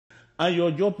and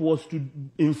your job was to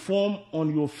inform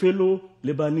on your fellow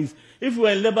Lebanese. If you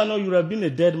were in Lebanon, you would have been a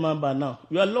dead man by now.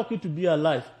 You are lucky to be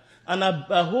alive. And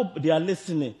I hope they are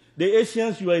listening. The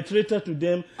Asians, you are a traitor to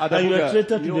them, Adabuga, and you are a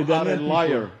traitor to the Ghanaian people. You are a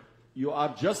liar. You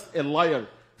are just a liar.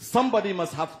 Somebody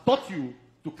must have taught you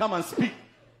to come and speak.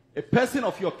 A person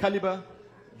of your caliber,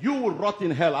 you will rot in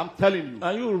hell, I'm telling you.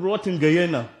 And you will rot in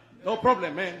Guyana. No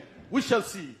problem, man. We shall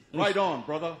see. Right on,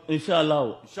 brother.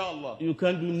 Inshallah. Inshallah. You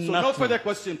can do nothing. So no further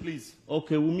question, please.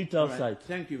 Okay, we'll meet outside. Right.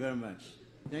 Thank you very much.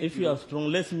 If you are strong,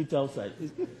 let's meet outside.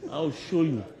 I'll show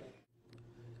you.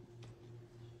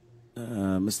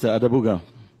 Mr. Adabuga,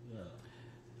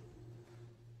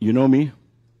 you know me?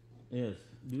 Yes.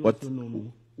 Do you also know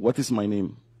me? What is my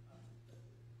name?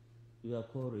 You are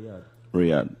called Riyadh.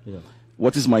 Riyadh. Yeah.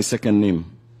 What is my second name?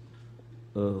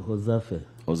 Hozeifeh.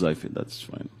 Hozeifeh, that's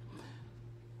fine.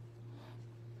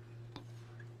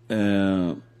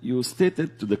 You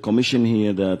stated to the commission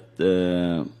here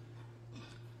that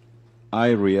I,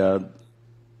 Riyadh,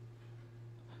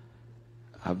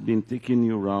 have been taking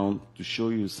you around to show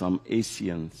you some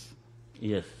Asians.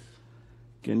 Yes.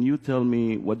 Can you tell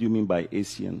me what you mean by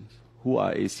Asians? Who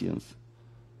are Asians?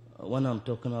 When I'm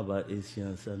talking about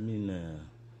Asians, I mean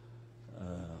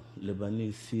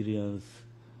Lebanese, Syrians,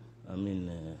 I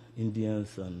mean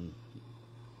Indians, and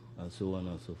so on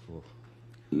and so forth.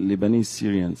 Lebanese,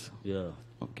 Syrians? Yeah.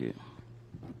 Okay.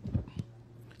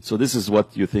 So this is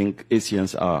what you think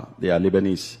Asians are. They are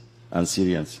Lebanese and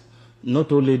Syrians.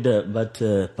 Not only that,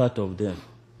 but part of them.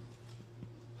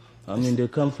 I mean, they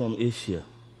come from Asia.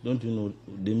 Don't you know,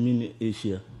 they mean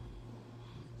Asia.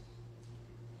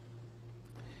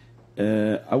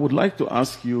 I would like to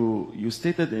ask you, you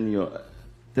stated in your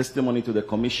testimony to the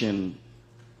commission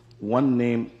one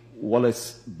name,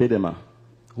 Wallace Bedema.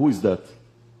 Who is that?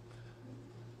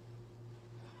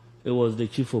 It was the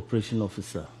chief operation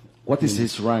officer. What is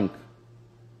his rank?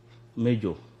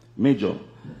 Major. Major.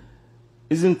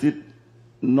 Isn't it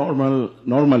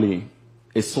normally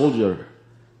a soldier,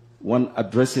 when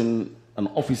addressing an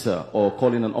officer or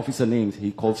calling an officer names,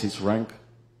 he calls his rank?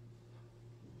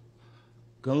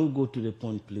 Can we go to the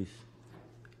point, please?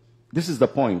 This is the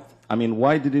point. I mean,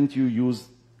 why didn't you use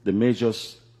the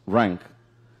major's rank?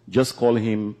 Just call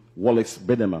him Wallace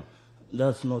Bedema.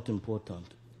 That's not important.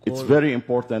 It's very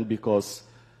important because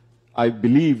I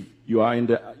believe you were in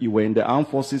the armed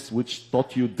forces, which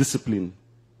taught you discipline.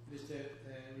 Mr.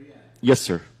 Riyadh. Yes,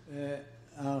 sir.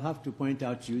 I'll have to point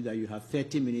out to you that you have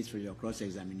 30 minutes for your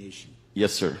cross-examination.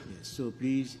 Yes, sir. Yes, so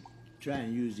please try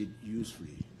and use it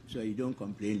usefully so you don't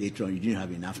complain later on you didn't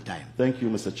have enough time. Thank you,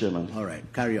 Mr. Chairman. All right,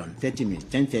 carry on. 30 minutes.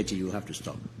 10:30, you have to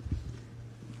stop.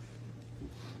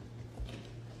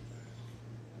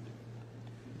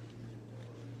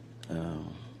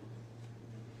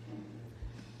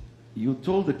 You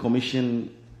told the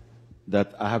commission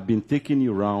that I have been taking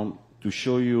you around to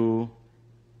show you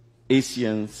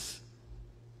Asians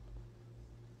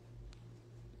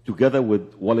together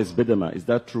with Wallace Bedema. Is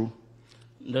that true?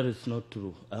 That is not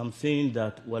true. I'm saying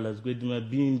that Wallace Bedema,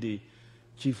 being the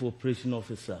chief operation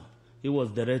officer, he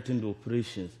was directing the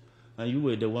operations, and you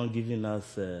were the one giving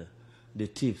us the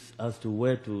tips as to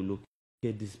where to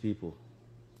locate these people.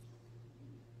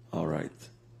 All right.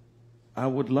 I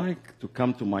would like to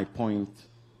come to my point.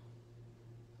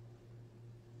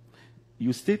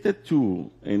 You stated too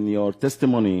in your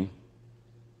testimony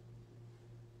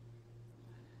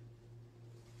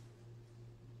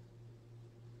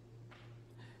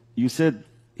you said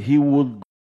he would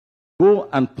go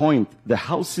and point the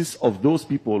houses of those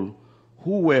people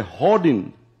who were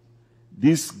hoarding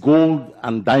these gold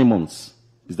and diamonds.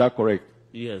 Is that correct?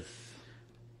 Yes.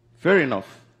 Fair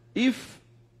enough. If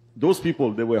those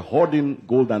people, they were hoarding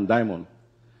gold and diamond,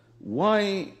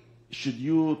 why should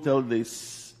you tell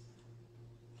this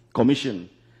commission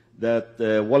that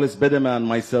Wallace Bedema and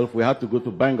myself, we had to go to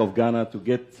Bank of Ghana to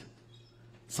get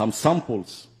some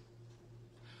samples?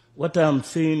 What I'm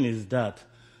saying is that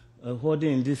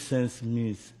hoarding in this sense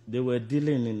means they were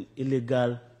dealing in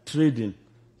illegal trading.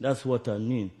 That's what I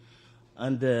mean.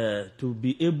 And to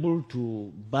be able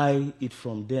to buy it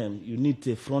from them, you need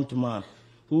a front man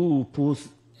who will pose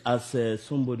as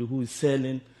somebody who is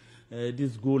selling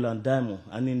this gold and diamond.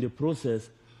 And in the process,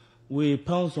 we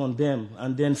pounce on them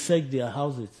and then search their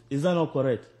houses. Is that not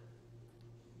correct?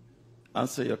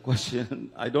 Answer your question.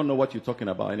 I don't know what you're talking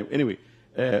about. Anyway,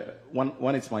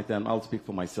 when it's my time, I'll speak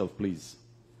for myself, please.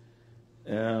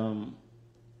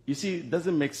 You see, it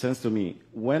doesn't make sense to me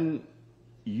when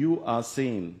you are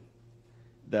saying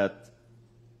that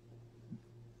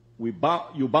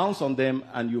you bounce on them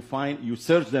and you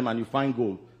search them and you find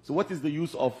gold. So what is the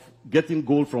use of getting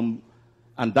gold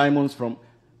and diamonds from?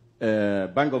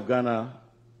 Bank of Ghana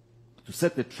to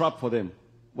set a trap for them.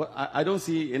 Well, I don't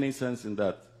see any sense in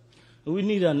that. We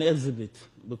need an exhibit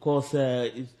because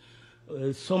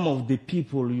some of the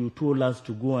people you told us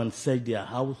to go and search their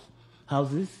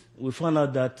houses, we found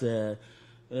out that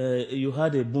you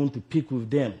had a bone to pick with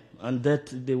them and that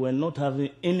they were not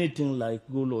having anything like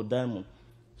gold or diamond.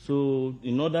 So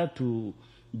in order to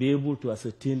be able to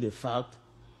ascertain the fact,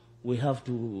 we have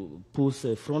to post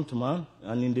a front man,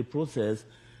 and in the process,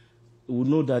 we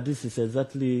know that this is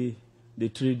exactly the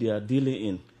trade they are dealing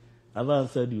in. Have I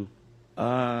answered you?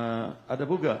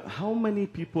 Adabuga, how many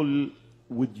people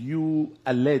would you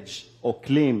allege or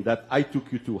claim that I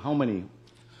took you to? How many?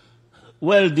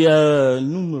 Well, they are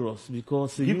numerous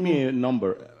because... Give me a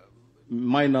number,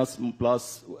 minus,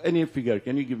 plus, any figure.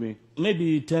 Can you give me?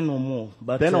 Maybe 10 or more.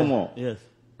 But, 10 or more? Yes.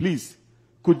 Please,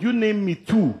 could you name me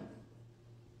 2?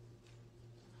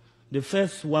 The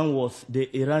first one was the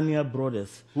Iranian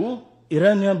brothers. Who?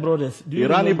 Iranian brothers. Do you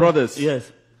Iranian remember? brothers? Yes.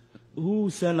 Who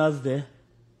sent us there?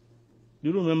 Do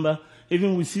you remember?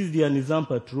 Even we seized the Nizam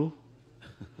patrol.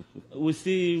 Do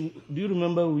you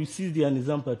remember we seized the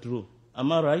Nizam patrol? Am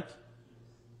I right?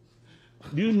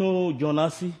 Do you know John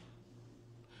Assi?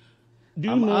 Do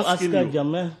you know Askar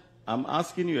Jamel? I'm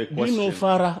asking you a question. Do you know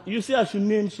Farah? You say I should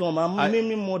name some. I'm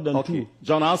naming more than 2.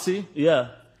 John Assi? Yeah.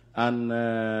 And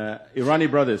Irani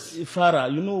brothers?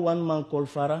 Farah. You know one man called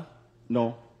Farah?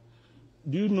 No.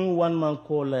 Do you know one man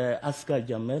called Askar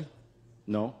Jamel?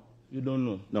 No. You don't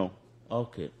know? No.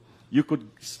 Okay. You could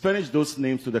furnish those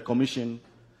names to the commission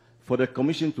for the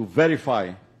commission to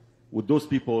verify with those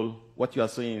people what you are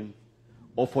saying,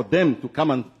 or for them to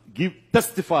come and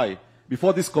testify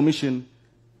before this commission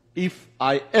if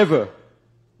I ever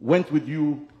went with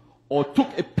you or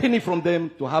took a penny from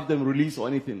them to have them released or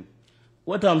anything.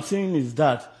 What I'm saying is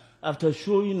that after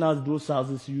showing us those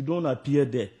houses, you don't appear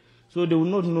there. So they will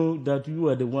not know that you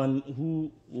are the one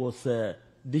who was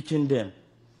ditching them.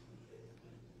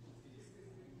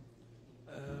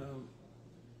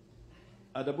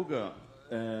 Adabuga,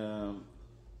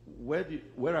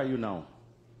 where are you now?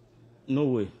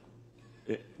 Norway.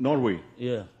 Norway?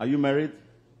 Yeah. Are you married?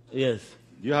 Yes.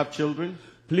 Do you have children?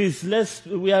 Please,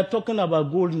 we are talking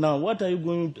about gold now. What are you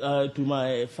going to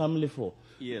my family for?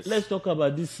 Yes. Let's talk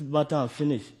about this matter and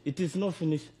finish. It is not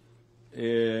finished.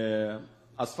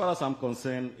 As far as I'm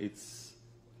concerned,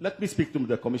 let me speak to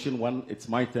the commission one. It's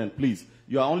my turn, please.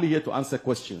 You are only here to answer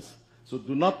questions. So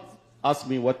do not ask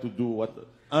me what to do.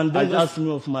 And don't ask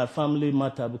me of my family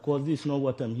matter because this is not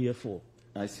what I'm here for.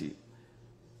 I see.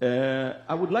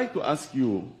 I would like to ask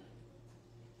you,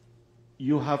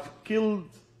 you have killed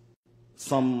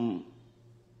some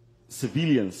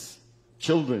civilians,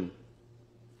 children,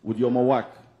 with your mawak.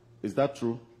 Is that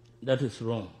true? That is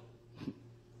wrong.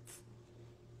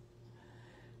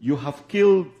 You have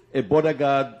killed a border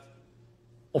guard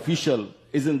official,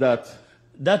 isn't that?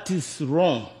 That is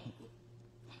wrong.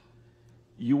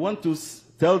 You want to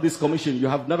tell this commission you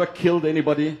have never killed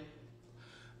anybody?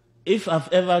 If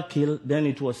I've ever killed, then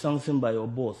it was sanctioned by your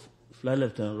boss, Flight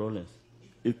Lieutenant Rawlings.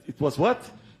 It was what?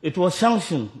 It was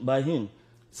sanctioned by him.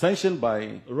 Sanctioned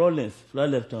by? Rawlings, Flight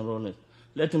Lieutenant Rawlings.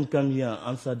 Let him come here and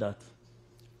answer that.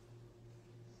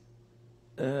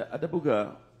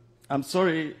 Adabuga, I'm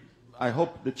sorry. I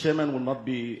hope the chairman will not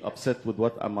be upset with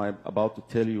what I'm about to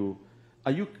tell you.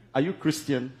 Are you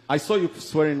Christian? I saw you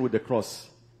swearing with the cross.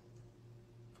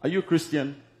 Are you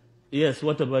Christian? Yes,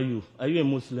 what about you? Are you a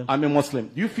Muslim? I'm a Muslim.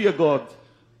 Do you fear God?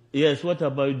 Yes, what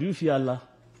about you? Do you fear Allah?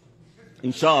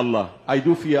 Inshallah, I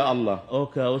do fear Allah.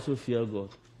 Okay, I also fear God.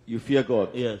 You fear God?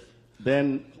 Yes.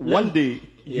 Then one day,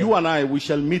 you and I, we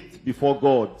shall meet before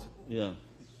God. Yeah.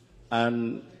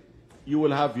 And you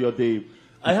will have your day.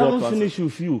 I haven't finished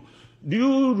with you. Do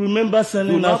you remember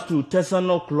sending us to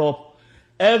Tesano Club?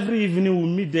 Every evening we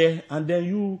meet there, and then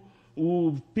you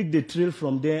will pick the trail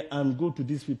from there and go to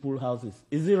these people's houses.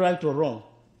 Is it right or wrong?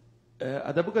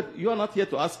 Adabuga, you are not here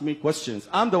to ask me questions.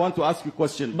 I'm the one to ask you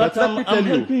questions. But let me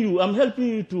tell you. I'm helping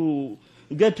you to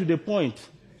get to the point.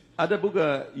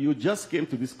 Adabuga, you just came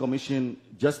to this commission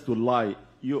just to lie.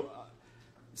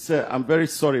 Sir, I'm very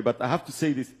sorry, but I have to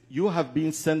say this. You have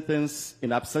been sentenced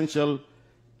in absentia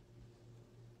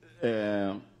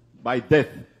by death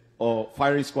or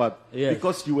firing squad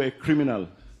because you were a criminal.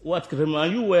 What criminal?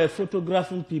 You were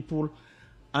photographing people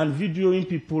and videoing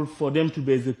people for them to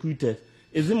be executed.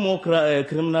 Is it more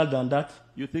criminal than that?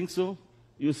 You think so?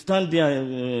 You stand there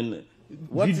and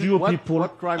video people,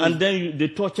 and then they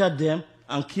torture them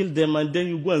and kill them, and then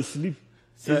you go and sleep.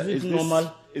 Sir, is it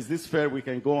normal? Is this fair? We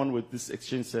can go on with this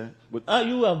exchange, sir.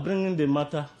 You are bringing the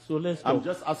matter, so let's go. I'm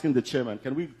just asking the chairman.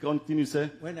 Can we continue,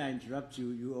 sir? When I interrupt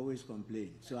you, you always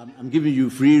complain. So I'm giving you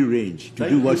free range to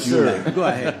do what you like. Go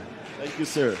ahead. Thank you,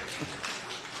 sir.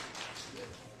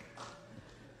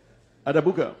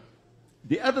 Adabuga,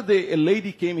 the other day a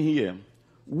lady came here,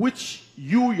 which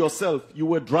you yourself, you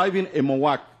were driving a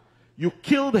Mawak. You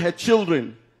killed her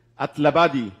children at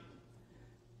Labadi.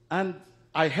 And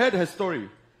I heard her story.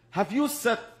 Have you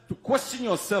sat to question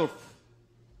yourself,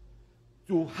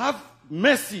 to have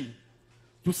mercy,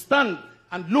 to stand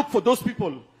and look for those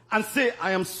people and say,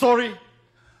 I am sorry?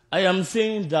 I am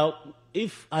saying that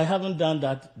if I haven't done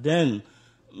that, then,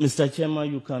 Mr.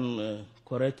 Chairman, you can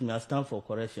correct me. I stand for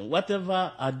correction.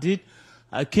 Whatever I did,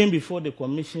 I came before the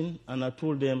commission and I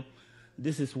told them,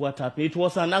 this is what happened. It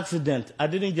was an accident. I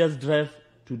didn't just drive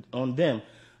on them.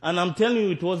 And I'm telling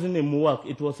you, it wasn't a Muwak,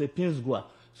 it was a Pinsgua.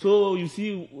 So you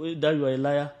see that you are a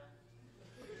liar?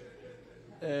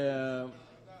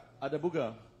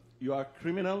 Adabuga, you are a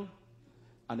criminal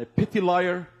and a petty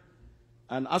liar.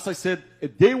 And as I said, a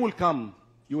day will come,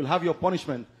 you will have your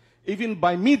punishment. Even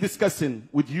by me discussing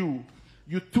with you,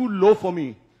 you're too low for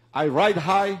me. I ride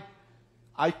high.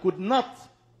 I could not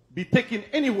be taken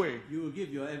anywhere. You will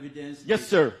give your evidence? Yes,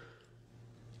 sir.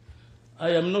 I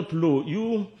am not low.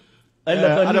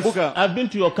 Adabuga, I've been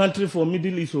to your country for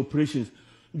Middle East operations.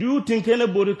 Do you think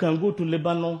anybody can go to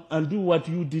Lebanon and do what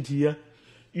you did here?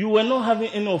 You were not having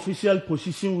any official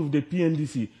position with the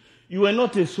PNDC. You were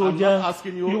not a soldier. I'm not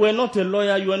asking you. You were not a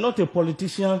lawyer. You were not a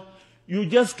politician. You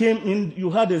just came in. You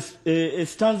had a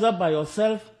stanza by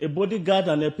yourself, a bodyguard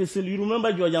and a pistol. You remember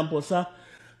your Yamposa,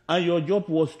 and your job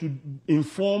was to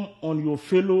inform on your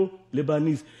fellow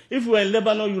Lebanese. If you were in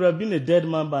Lebanon, you would have been a dead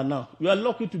man by now. You are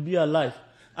lucky to be alive.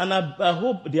 And I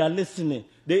hope they are listening.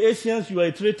 The Asians, you are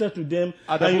a traitor to them,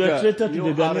 Adabuga, and you are a traitor to the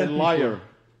Ghanaian people. You are a liar.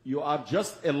 You are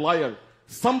just a liar.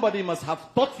 Somebody must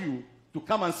have taught you to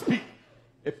come and speak.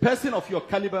 A person of your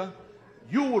caliber,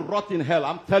 you will rot in hell,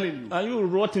 I'm telling you. And you will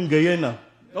rot in Guyana.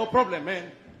 No problem,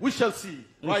 man. We shall see.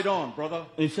 Right on, brother.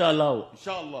 Inshallah.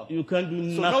 Inshallah. You can do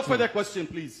nothing. So no further question,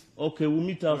 please. Okay, we'll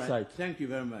meet outside. Right. Thank you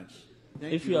very much.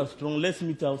 If you are strong, let's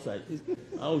meet outside.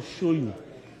 I'll show you.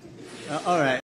 All right.